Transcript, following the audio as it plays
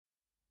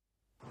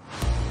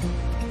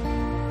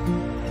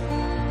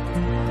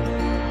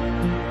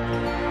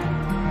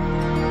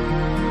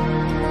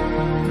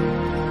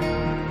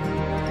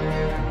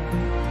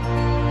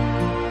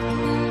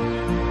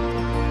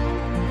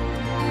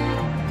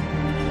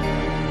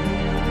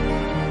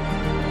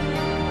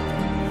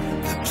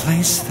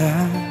place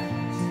that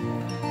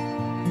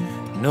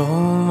no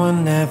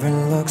one ever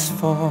looks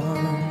for,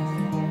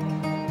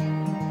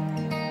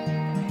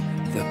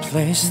 the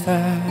place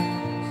that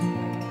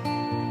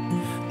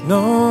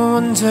no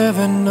one's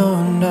ever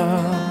known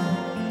of,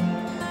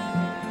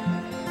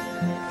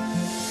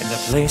 and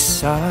the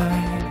place I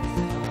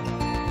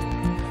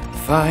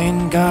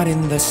find God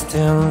in the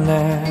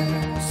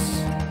stillness,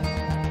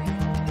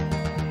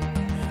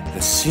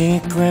 the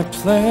secret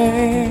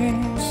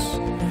place,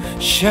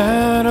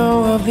 shadow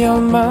of the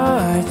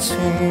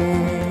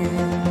Almighty.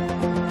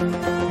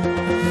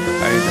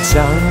 The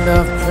sound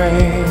of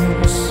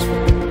praise,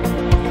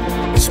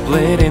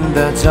 split in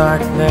the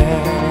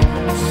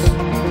darkness,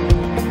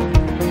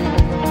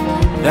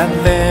 that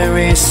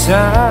very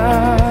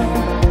sound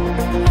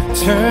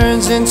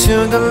turns into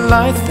the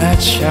light that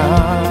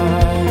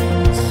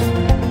shines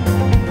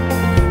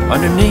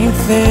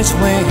underneath His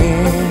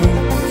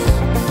wings,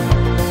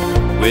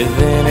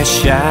 within His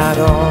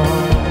shadow,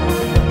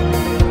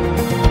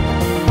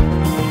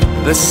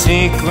 the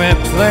secret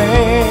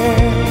place,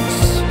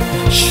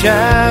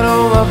 shadow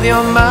of the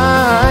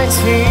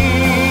Almighty.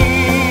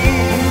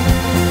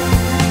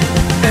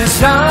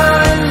 As I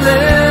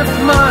lift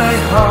my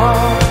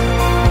heart,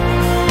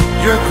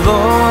 Your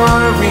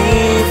glory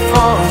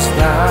falls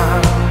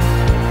down.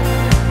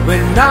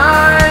 When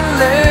I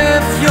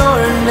lift Your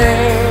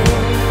name,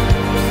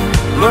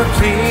 Lord,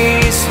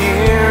 please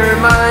hear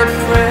my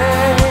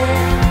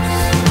praise.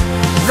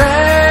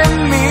 Let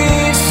me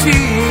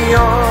see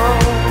Your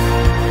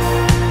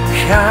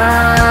countenance.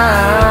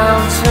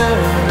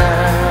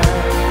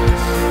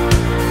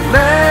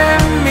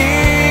 Let me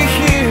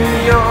hear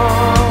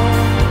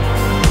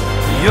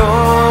Your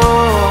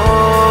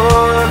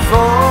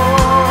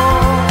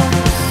voice.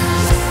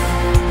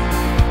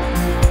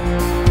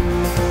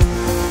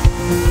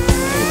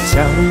 The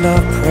sound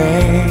of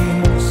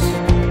praise,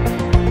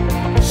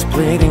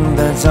 splitting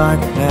the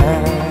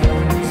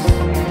darkness,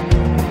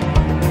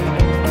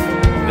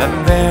 the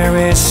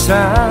very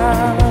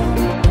sound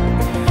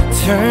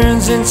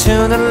turns into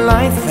the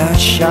light that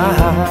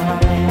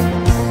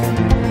shines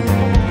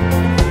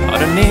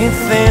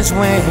underneath His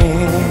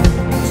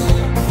wings,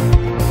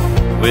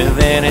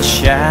 within His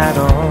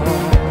shadow,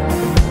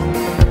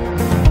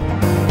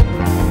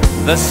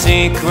 the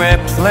secret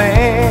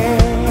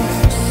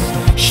place,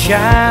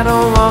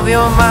 shadow of the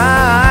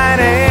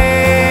Almighty.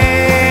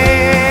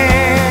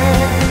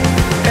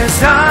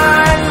 As I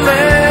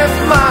lift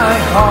my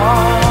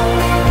heart,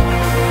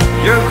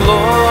 Your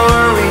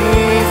glory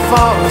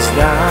falls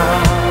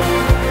down.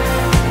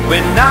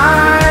 When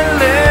I